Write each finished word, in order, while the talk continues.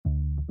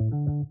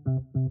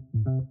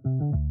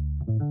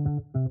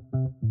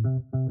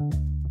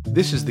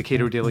This is the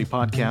Cato Daily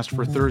Podcast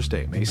for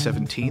Thursday, May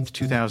 17th,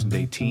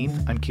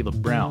 2018. I'm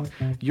Caleb Brown.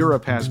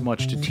 Europe has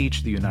much to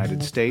teach the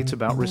United States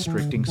about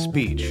restricting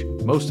speech.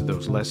 Most of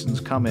those lessons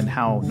come in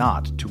how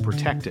not to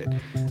protect it.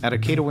 At a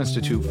Cato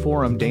Institute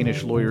forum,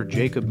 Danish lawyer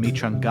Jacob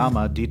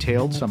Mchangama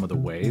detailed some of the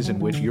ways in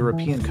which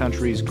European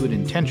countries' good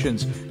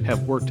intentions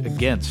have worked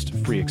against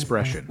free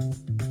expression.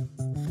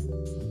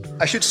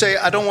 I should say,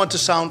 I don't want to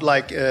sound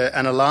like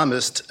an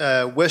alarmist.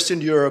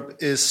 Western Europe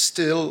is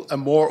still a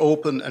more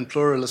open and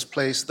pluralist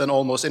place than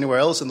almost anywhere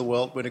else in the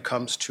world when it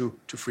comes to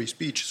free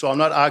speech. So I'm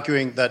not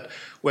arguing that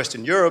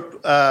Western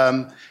Europe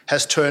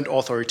has turned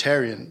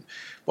authoritarian.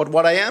 But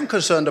what I am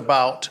concerned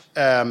about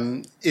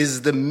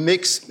is the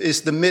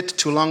mid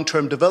to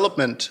long-term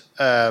development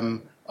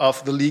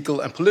of the legal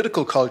and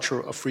political culture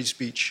of free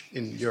speech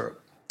in Europe.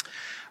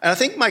 And I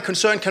think my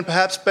concern can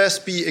perhaps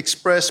best be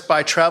expressed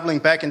by traveling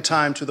back in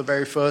time to the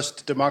very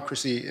first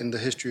democracy in the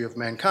history of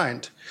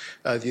mankind,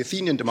 the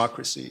Athenian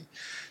democracy.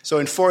 So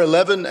in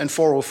 411 and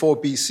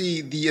 404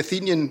 BC, the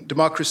Athenian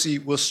democracy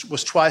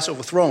was twice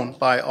overthrown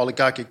by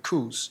oligarchic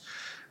coups.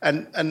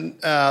 And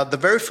the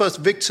very first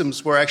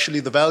victims were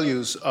actually the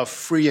values of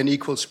free and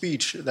equal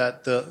speech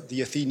that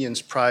the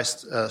Athenians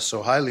prized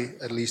so highly,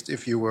 at least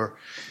if you were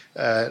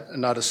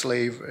not a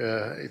slave,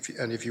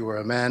 if you were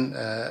a man,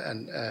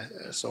 and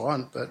so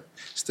on. But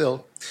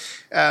still,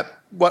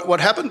 what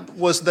happened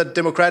was that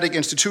democratic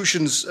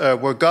institutions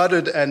were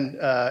gutted,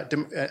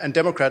 and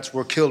Democrats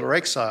were killed or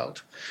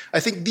exiled.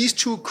 I think these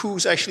two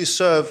coups actually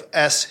serve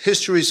as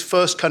history's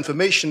first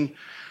confirmation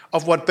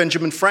of what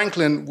Benjamin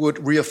Franklin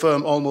would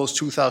reaffirm almost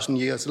 2,000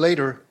 years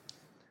later: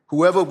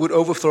 whoever would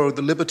overthrow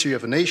the liberty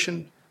of a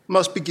nation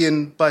must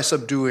begin by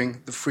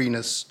subduing the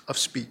freeness of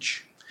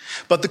speech.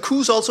 But the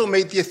coups also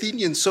made the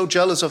Athenians so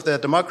jealous of their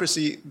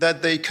democracy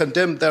that they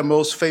condemned their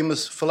most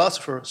famous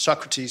philosopher,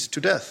 Socrates,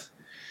 to death.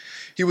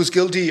 He was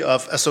guilty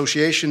of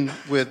association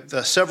with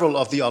several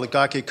of the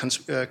oligarchic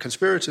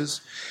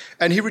conspirators,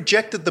 and he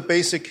rejected the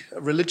basic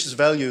religious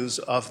values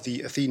of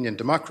the Athenian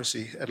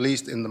democracy, at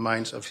least in the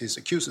minds of his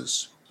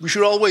accusers. We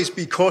should always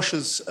be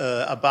cautious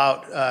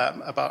about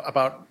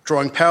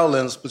drawing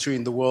parallels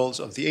between the worlds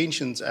of the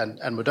ancients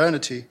and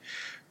modernity,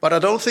 but I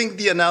don't think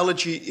the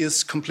analogy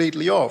is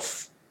completely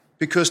off.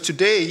 Because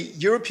today,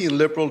 European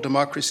liberal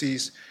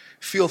democracies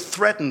feel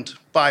threatened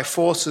by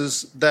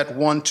forces that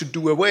want to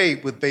do away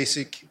with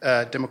basic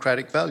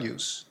democratic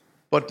values.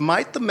 But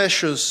might the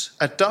measures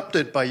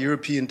adopted by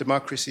European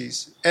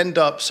democracies end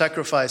up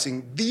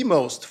sacrificing the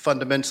most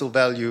fundamental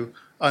value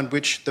on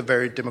which the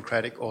very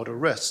democratic order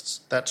rests?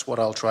 That's what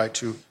I'll try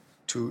to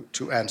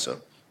answer.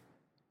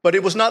 But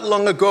it was not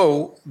long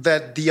ago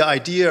that the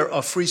idea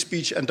of free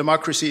speech and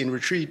democracy in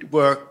retreat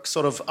were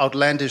sort of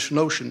outlandish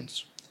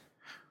notions.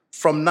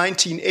 From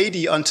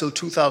 1980 until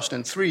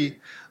 2003,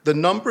 the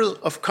number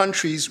of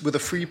countries with a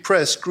free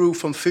press grew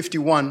from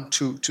 51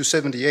 to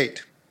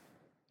 78.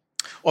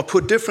 Or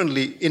put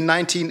differently, in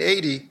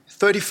 1980,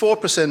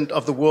 34%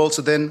 of the world's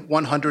then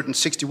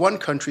 161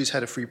 countries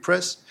had a free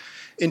press.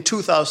 In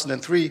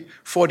 2003,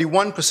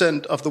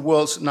 41% of the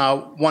world's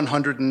now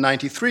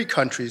 193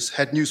 countries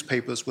had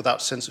newspapers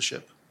without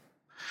censorship.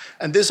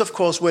 And this, of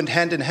course, went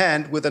hand in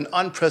hand with an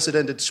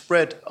unprecedented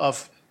spread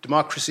of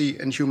democracy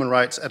and human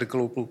rights at a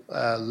global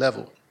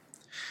level.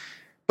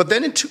 But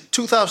then in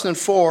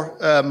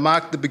 2004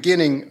 marked the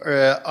beginning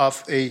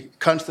of a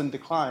constant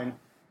decline.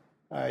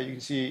 You can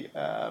see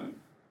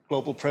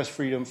global press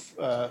freedom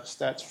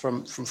stats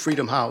from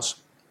Freedom House.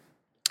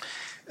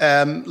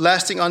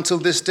 Lasting until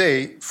this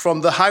day,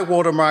 from the high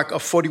water mark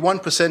of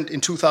 41% in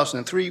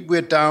 2003,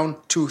 we're down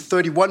to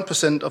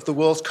 31% of the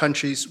world's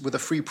countries with a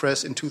free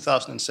press in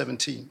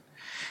 2017.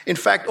 In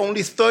fact,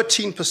 only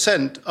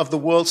 13% of the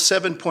world's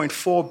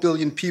 7.4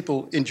 billion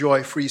people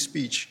enjoy free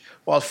speech,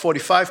 while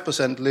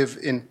 45% live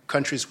in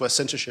countries where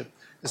censorship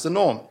is the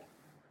norm.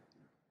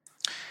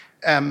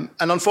 And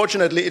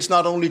unfortunately, it's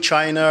not only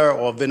China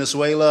or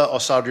Venezuela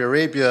or Saudi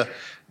Arabia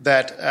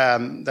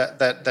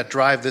that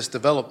drive this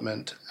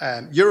development.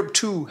 Europe,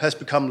 too, has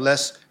become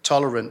less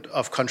tolerant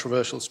of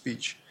controversial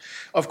speech.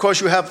 Of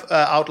course, you have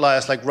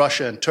outliers like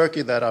Russia and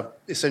Turkey that are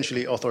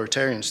essentially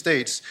authoritarian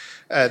states.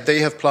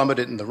 They have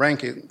plummeted in the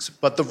rankings.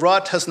 But the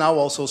rot has now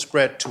also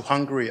spread to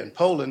Hungary and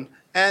Poland,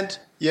 and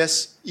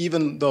yes,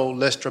 even though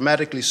less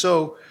dramatically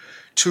so,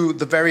 to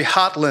the very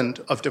heartland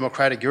of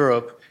democratic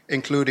Europe,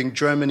 including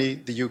Germany,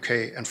 the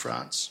UK, and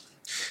France.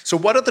 So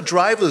what are the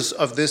drivers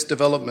of this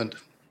development?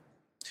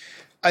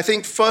 I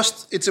think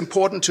first it's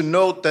important to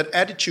note that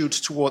attitudes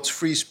towards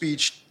free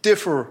speech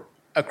differ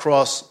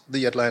across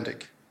the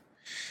Atlantic.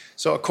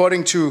 So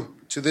according to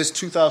this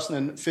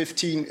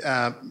 2015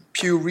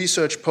 Pew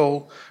Research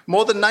poll,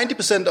 more than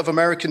 90% of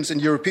Americans and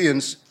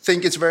Europeans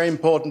think it's very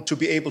important to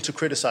be able to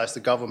criticize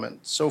the government.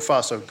 So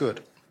far, so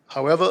good.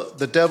 However,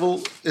 the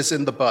devil is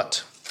in the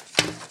but.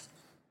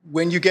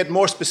 When you get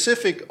more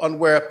specific on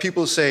where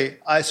people say,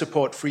 I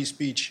support free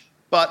speech,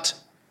 but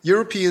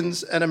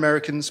Europeans and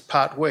Americans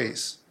part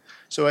ways.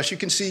 So as you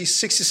can see,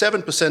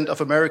 67%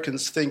 of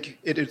Americans think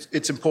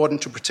it's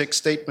important to protect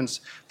statements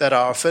that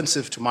are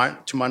offensive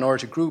to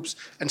minority groups,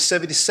 and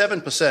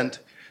 77%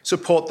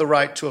 support the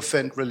right to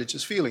offend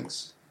religious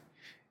feelings.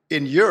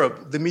 In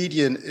Europe, the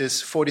median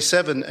is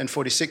 47% and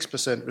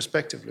 46%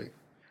 respectively.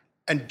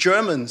 And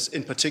Germans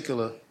in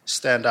particular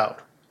stand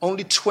out.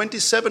 Only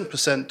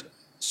 27%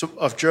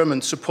 of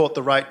Germans support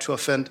the right to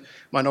offend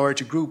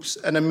minority groups,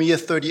 and a mere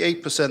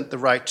 38% the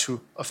right to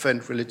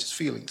offend religious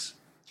feelings.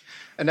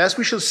 And as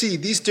we shall see,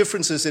 these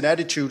differences in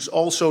attitudes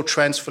also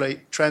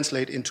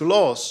translate into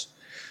laws.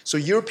 So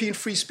European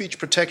free speech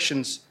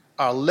protections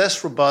are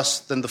less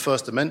robust than the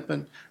First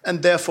Amendment,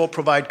 and therefore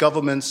provide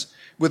governments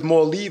with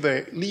more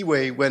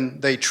leeway when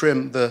they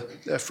trim the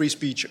free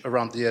speech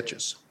around the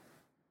edges.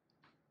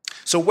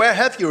 So where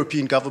have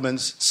European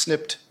governments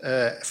snipped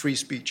free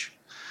speech?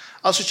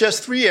 I'll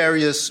suggest three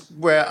areas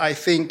where I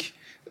think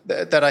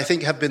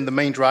have been the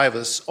main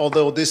drivers,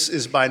 although this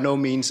is by no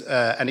means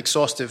an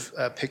exhaustive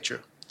picture.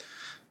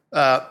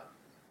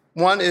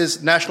 One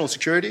is national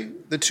security,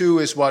 the two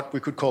is what we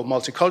could call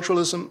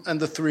multiculturalism,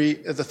 and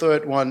the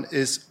third one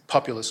is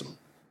populism.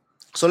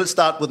 So let's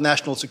start with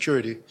national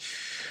security.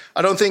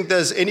 I don't think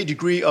there's any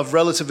degree of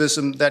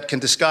relativism that can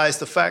disguise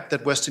the fact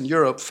that Western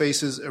Europe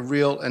faces a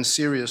real and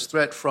serious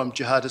threat from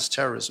jihadist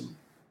terrorism.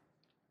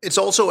 It's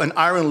also an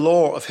iron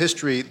law of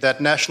history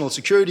that national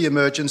security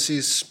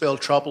emergencies spell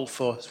trouble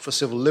for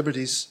civil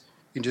liberties.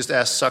 You can just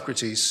ask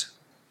Socrates.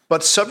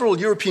 But several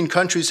European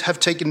countries have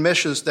taken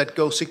measures that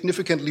go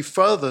significantly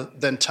further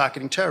than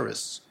targeting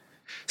terrorists.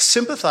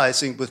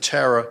 Sympathizing with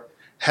terror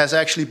has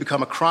actually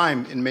become a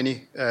crime in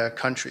many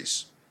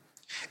countries.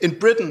 In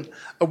Britain,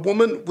 a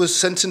woman was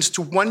sentenced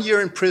to 1 year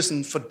in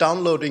prison for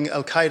downloading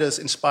Al-Qaeda's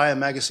Inspire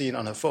magazine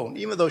on her phone,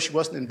 even though she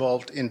wasn't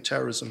involved in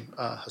terrorism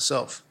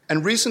herself.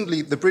 And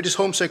recently, the British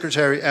Home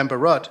Secretary, Amber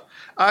Rudd,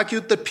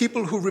 argued that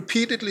people who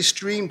repeatedly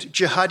streamed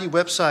jihadi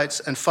websites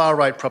and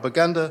far-right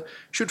propaganda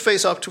should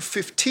face up to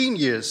 15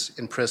 years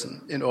in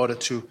prison in order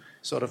to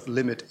sort of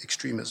limit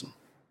extremism.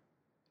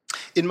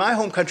 In my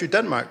home country,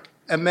 Denmark,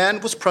 a man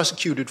was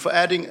prosecuted for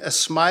adding a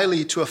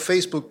smiley to a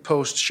Facebook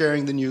post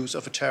sharing the news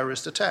of a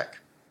terrorist attack.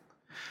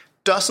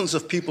 Dozens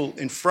of people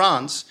in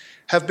France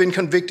have been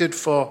convicted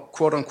for,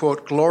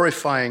 quote-unquote,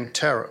 glorifying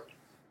terror.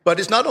 But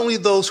it's not only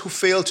those who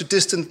fail to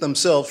distance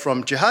themselves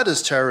from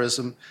jihadist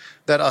terrorism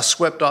that are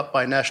swept up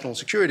by national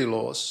security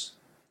laws.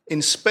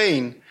 In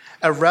Spain,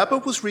 a rapper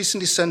was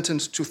recently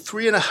sentenced to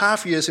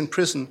 3.5 years in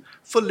prison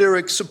for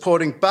lyrics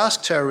supporting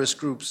Basque terrorist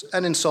groups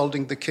and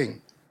insulting the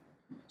king.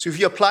 So if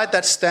you applied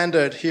that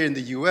standard here in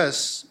the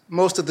US,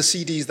 most of the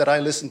CDs that I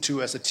listened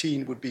to as a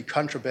teen would be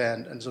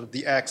contraband, and sort of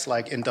the acts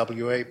like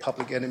NWA,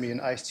 Public Enemy, and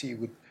Ice-T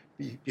would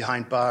be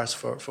behind bars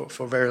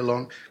for very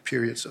long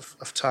periods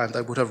of time.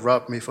 That would have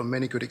robbed me from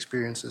many good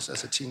experiences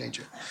as a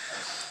teenager.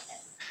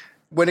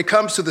 When it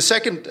comes to the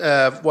second,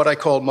 what I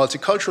call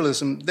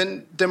multiculturalism,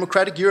 then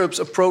democratic Europe's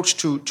approach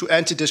to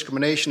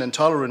anti-discrimination and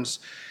tolerance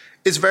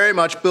is very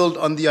much built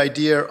on the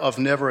idea of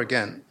never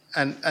again.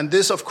 And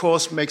this, of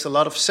course, makes a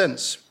lot of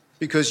sense,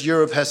 because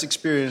Europe has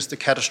experienced the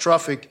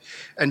catastrophic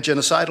and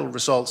genocidal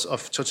results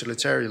of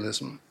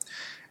totalitarianism.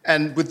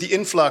 And with the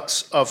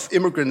influx of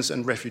immigrants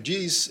and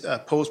refugees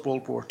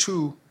post-World War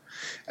II,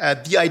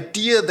 the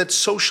idea that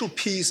social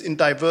peace in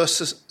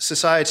diverse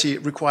society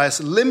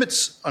requires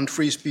limits on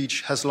free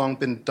speech has long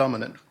been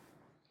dominant.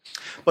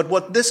 But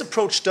what this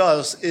approach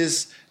does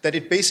is that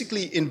it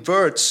basically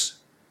inverts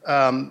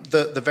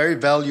the very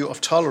value of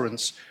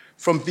tolerance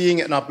from being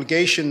an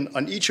obligation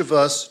on each of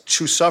us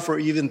to suffer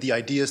even the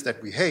ideas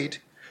that we hate,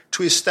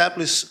 to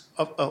establish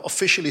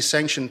officially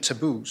sanctioned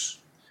taboos.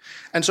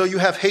 And so you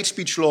have hate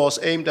speech laws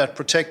aimed at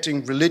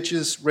protecting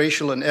religious,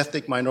 racial, and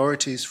ethnic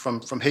minorities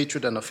from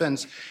hatred and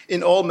offense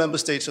in all member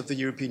states of the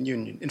European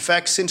Union. In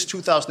fact, since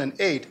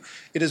 2008,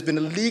 it has been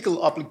a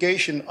legal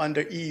obligation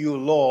under EU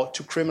law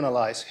to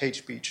criminalize hate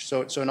speech.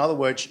 So in other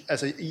words,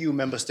 as an EU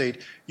member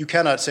state, you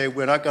cannot say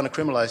we're not going to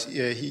criminalize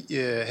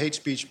hate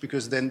speech,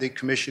 because then the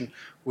Commission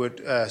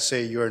would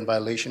say you're in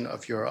violation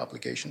of your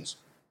obligations.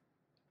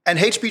 And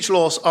hate speech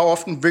laws are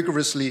often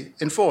rigorously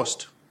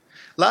enforced.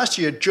 Last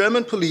year,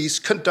 German police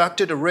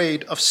conducted a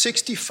raid of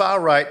 60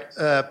 far-right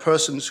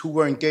persons who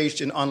were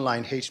engaged in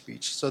online hate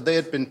speech. So they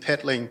had been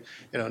peddling,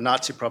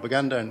 Nazi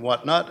propaganda and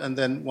whatnot, and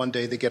then one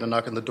day they get a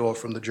knock on the door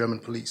from the German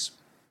police.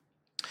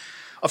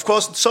 Of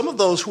course, some of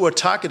those who are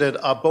targeted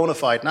are bona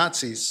fide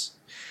Nazis,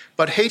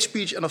 but hate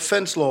speech and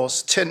offense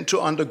laws tend to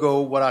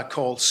undergo what I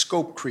call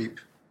scope creep.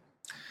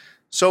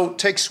 So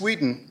take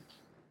Sweden,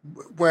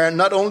 where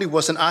not only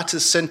was an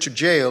artist sent to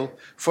jail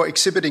for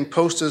exhibiting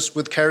posters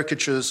with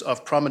caricatures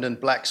of prominent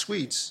black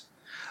Swedes,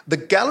 the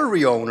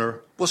gallery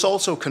owner was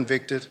also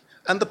convicted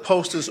and the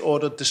posters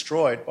ordered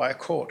destroyed by a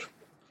court.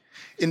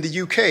 In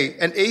the UK,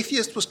 an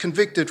atheist was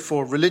convicted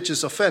for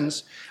religious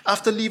offense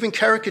after leaving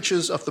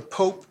caricatures of the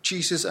Pope,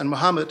 Jesus, and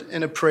Muhammad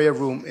in a prayer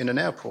room in an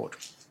airport.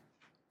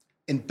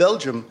 In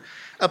Belgium,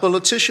 a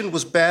politician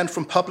was banned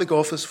from public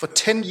office for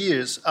 10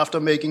 years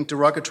after making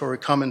derogatory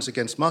comments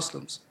against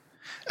Muslims.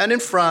 And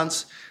in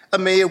France, a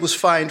mayor was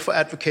fined for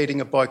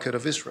advocating a boycott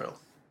of Israel.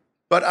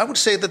 But I would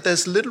say that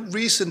there's little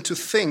reason to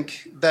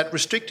think that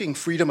restricting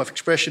freedom of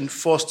expression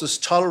fosters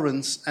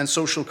tolerance and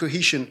social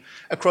cohesion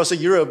across a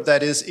Europe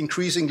that is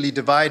increasingly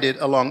divided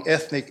along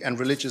ethnic and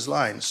religious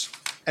lines,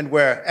 and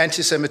where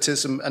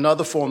anti-Semitism and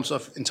other forms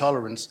of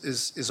intolerance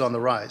is on the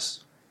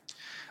rise.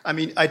 I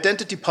mean,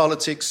 identity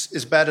politics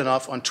is bad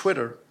enough on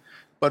Twitter,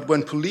 but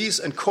when police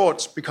and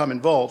courts become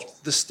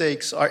involved, the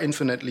stakes are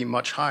infinitely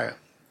much higher.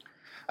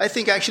 I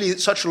think actually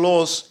such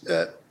laws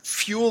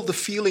fuel the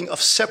feeling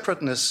of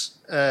separateness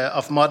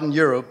of modern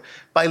Europe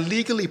by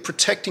legally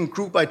protecting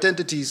group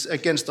identities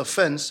against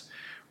offense,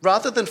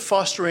 rather than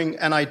fostering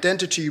an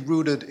identity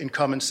rooted in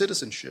common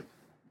citizenship.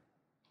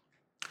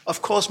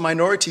 Of course,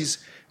 minorities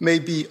may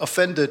be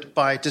offended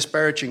by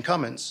disparaging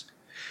comments,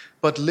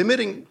 but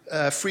limiting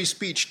free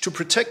speech to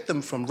protect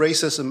them from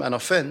racism and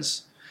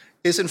offense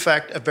is in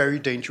fact a very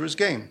dangerous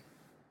game.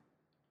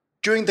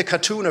 During the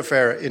cartoon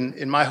affair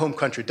in my home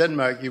country,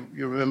 Denmark,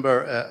 you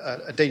remember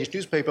a Danish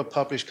newspaper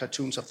published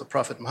cartoons of the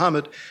Prophet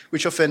Muhammad,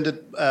 which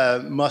offended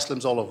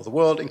Muslims all over the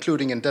world,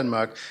 including in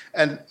Denmark.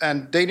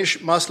 And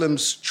Danish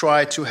Muslims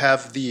tried to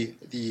have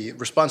the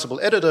responsible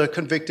editor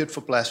convicted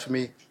for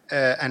blasphemy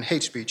and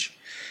hate speech.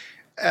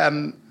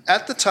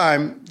 At the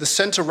time, the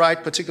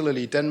center-right,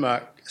 particularly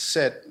Denmark,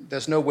 said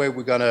there's no way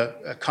we're going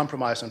to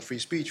compromise on free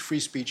speech. Free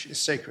speech is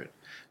sacred.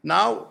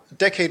 Now, a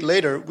decade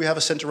later, we have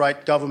a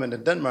center-right government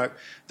in Denmark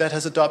that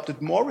has adopted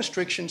more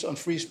restrictions on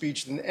free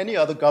speech than any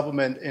other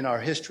government in our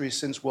history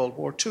since World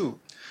War II.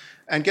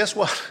 And guess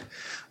what?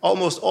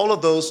 Almost all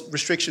of those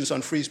restrictions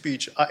on free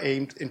speech are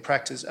aimed in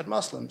practice at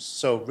Muslims.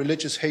 So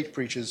religious hate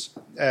preachers,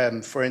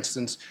 for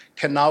instance,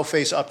 can now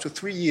face up to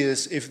 3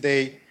 years if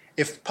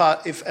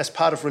as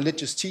part of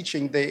religious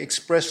teaching they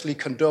expressly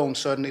condone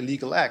certain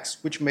illegal acts,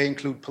 which may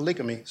include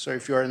polygamy. So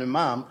if you're an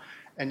imam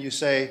and you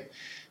say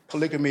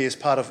polygamy is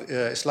part of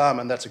Islam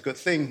and that's a good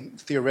thing,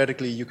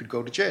 theoretically you could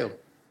go to jail.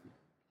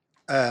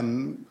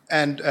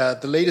 The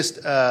latest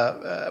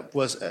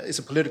is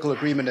a political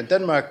agreement in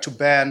Denmark to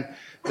ban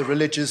the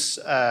religious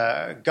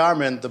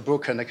garment, the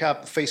burqa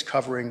niqab, face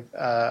covering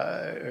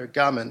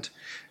garment,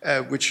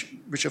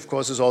 which of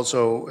course is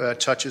also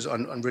touches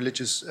on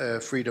religious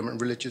freedom and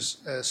religious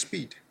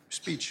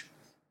speech.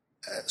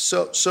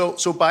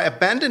 So by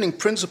abandoning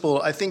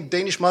principle, I think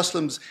Danish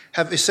Muslims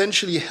have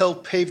essentially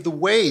helped pave the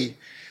way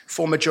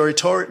for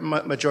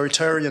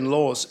majoritarian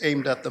laws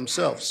aimed at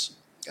themselves.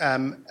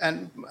 And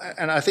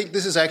I think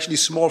this is actually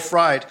small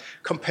fry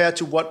compared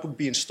to what would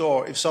be in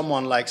store if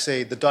someone like,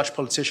 say, the Dutch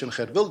politician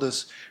Geert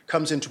Wilders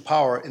comes into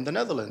power in the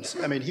Netherlands.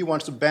 I mean, he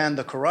wants to ban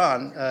the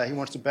Quran, he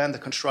wants to ban the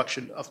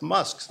construction of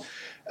mosques.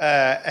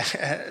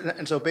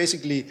 And so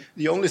basically,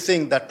 the only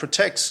thing that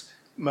protects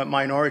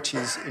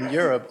minorities in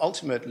Europe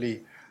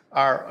ultimately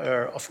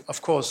are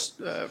of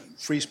course,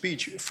 free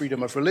speech,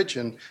 freedom of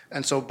religion.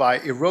 And so by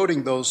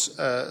eroding those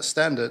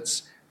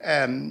standards,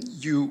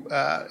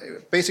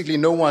 basically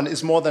no one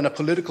is more than a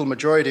political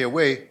majority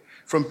away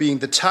from being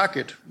the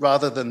target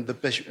rather than the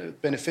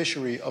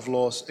beneficiary of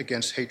laws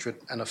against hatred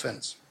and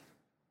offense.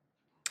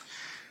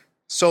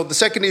 So the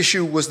second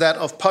issue was that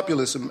of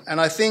populism.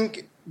 And I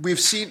think we've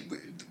seen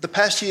the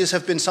past years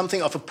have been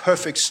something of a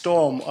perfect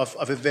storm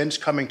of events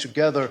coming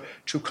together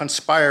to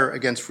conspire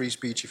against free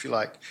speech, if you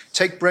like.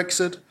 Take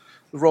Brexit,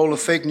 the role of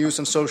fake news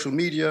on social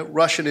media,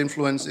 Russian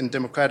influence in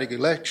democratic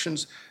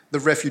elections, the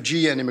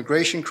refugee and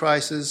immigration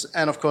crisis,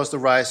 and of course the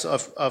rise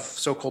of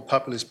so-called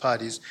populist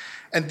parties.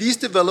 And these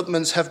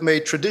developments have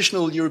made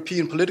traditional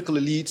European political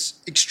elites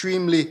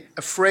extremely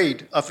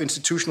afraid of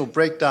institutional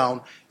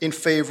breakdown in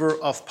favor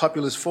of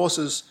populist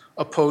forces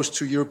opposed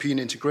to European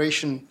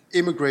integration,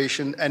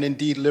 immigration, and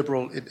indeed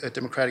liberal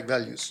democratic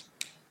values.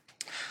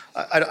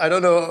 I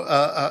don't know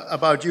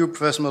about you,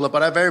 Professor Müller,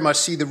 but I very much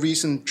see the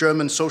recent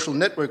German social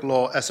network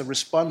law as a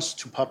response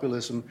to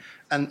populism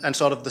and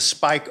sort of the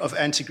spike of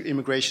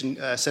anti-immigration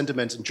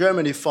sentiments in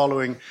Germany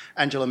following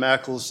Angela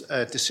Merkel's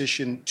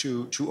decision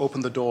to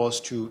open the doors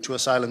to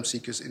asylum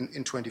seekers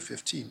in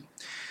 2015.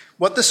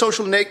 What the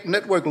social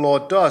network law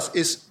does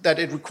is that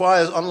it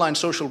requires online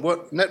social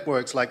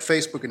networks like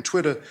Facebook and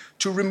Twitter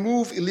to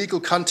remove illegal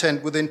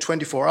content within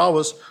 24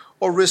 hours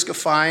or risk a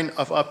fine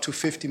of up to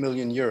 50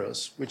 million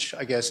euros, which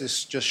I guess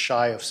is just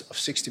shy of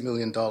 $60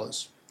 million.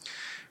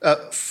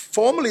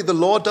 Formally, the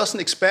law doesn't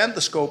expand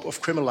the scope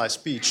of criminalized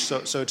speech,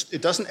 so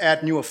it doesn't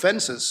add new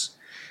offenses,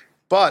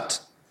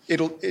 but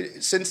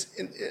since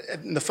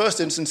in the first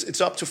instance,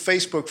 it's up to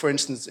Facebook, for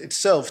instance,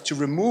 itself to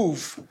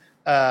remove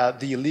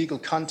the illegal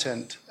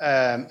content.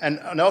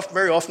 And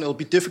very often it'll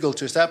be difficult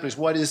to establish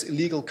what is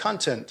illegal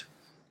content.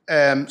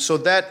 So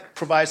that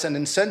provides an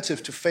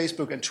incentive to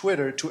Facebook and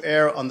Twitter to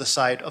err on the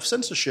side of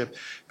censorship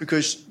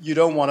because you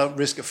don't want to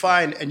risk a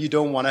fine and you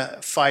don't want to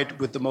fight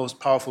with the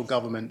most powerful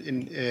government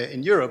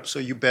in Europe. So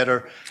you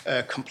better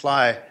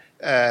comply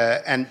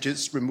and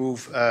just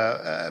remove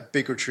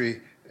bigotry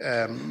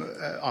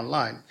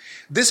online.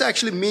 This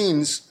actually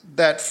means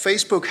that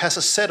Facebook has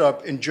a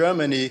setup in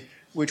Germany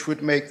which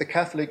would make the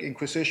Catholic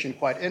Inquisition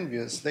quite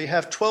envious. They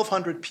have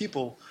 1,200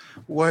 people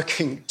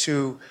working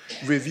to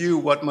review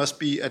what must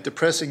be a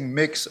depressing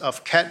mix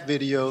of cat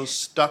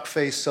videos, duck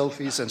face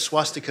selfies, and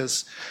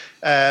swastikas.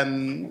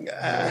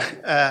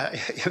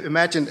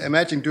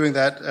 Imagine doing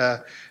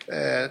that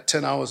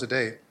 10 hours a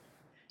day.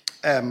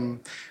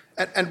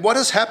 And what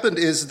has happened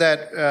is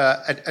that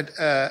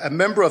a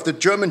member of the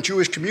German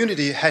Jewish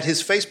community had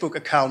his Facebook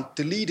account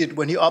deleted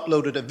when he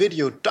uploaded a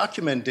video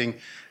documenting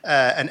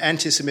an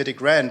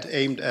anti-Semitic rant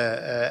aimed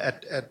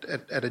at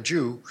a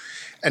Jew.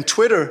 And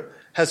Twitter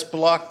has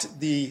blocked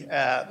the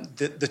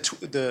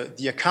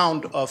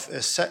account of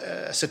a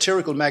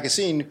satirical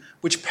magazine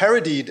which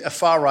parodied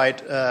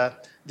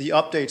the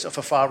updates of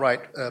a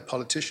far-right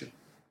politician.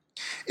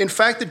 In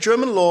fact, the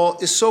German law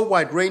is so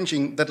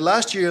wide-ranging that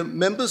last year,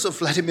 members of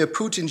Vladimir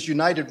Putin's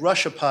United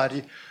Russia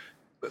Party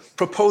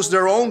proposed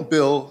their own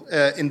bill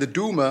in the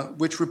Duma,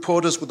 which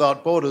Reporters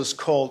Without Borders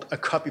called a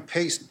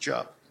copy-paste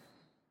job.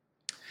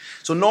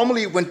 So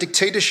normally when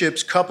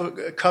dictatorships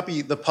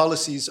copy the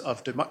policies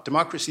of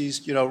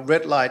democracies,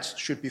 red lights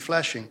should be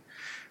flashing.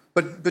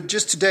 But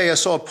just today I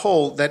saw a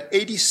poll that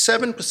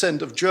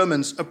 87% of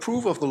Germans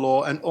approve of the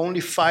law and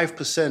only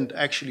 5%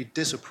 actually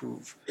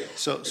disapprove.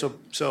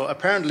 So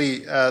apparently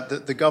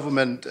the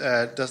government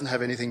doesn't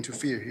have anything to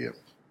fear here.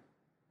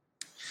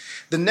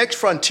 The next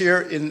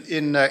frontier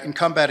in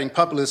combating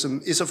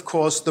populism is, of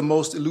course, the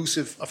most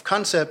elusive of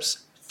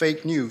concepts,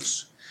 fake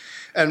news.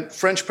 And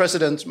French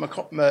President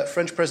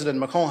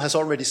Macron has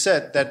already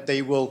said that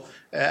they will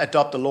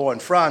adopt a law in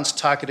France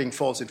targeting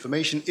false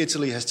information.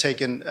 Italy has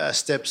taken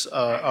steps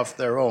of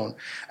their own.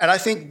 And I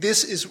think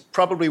this is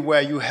probably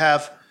where you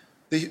have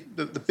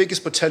the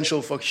biggest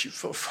potential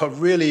for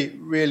really,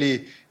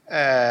 really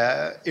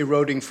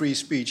eroding free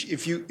speech.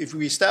 If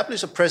we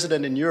establish a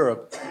precedent in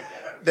Europe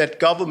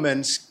that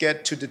governments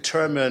get to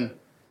determine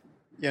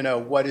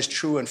what is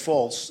true and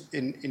false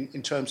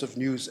in terms of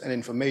news and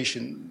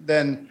information,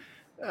 then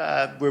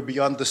we're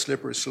beyond the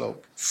slippery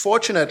slope.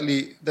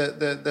 Fortunately,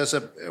 there's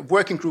a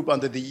working group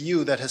under the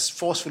EU that has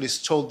forcefully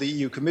told the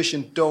EU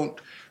Commission, don't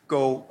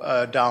go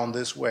down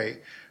this way.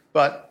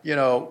 But,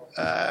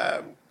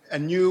 a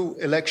new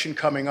election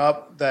coming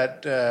up,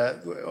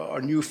 or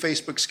new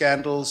Facebook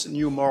scandals,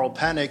 new moral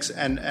panics,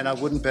 and I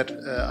wouldn't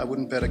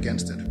bet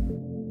against it.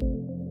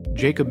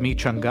 Jacob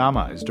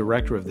Mchangama is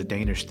director of the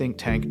Danish think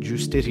tank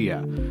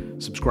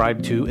Justitia.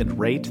 Subscribe to and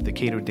rate the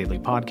Cato Daily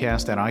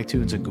Podcast at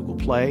iTunes and Google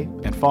Play,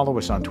 and follow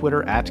us on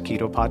Twitter at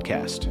Cato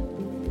Podcast.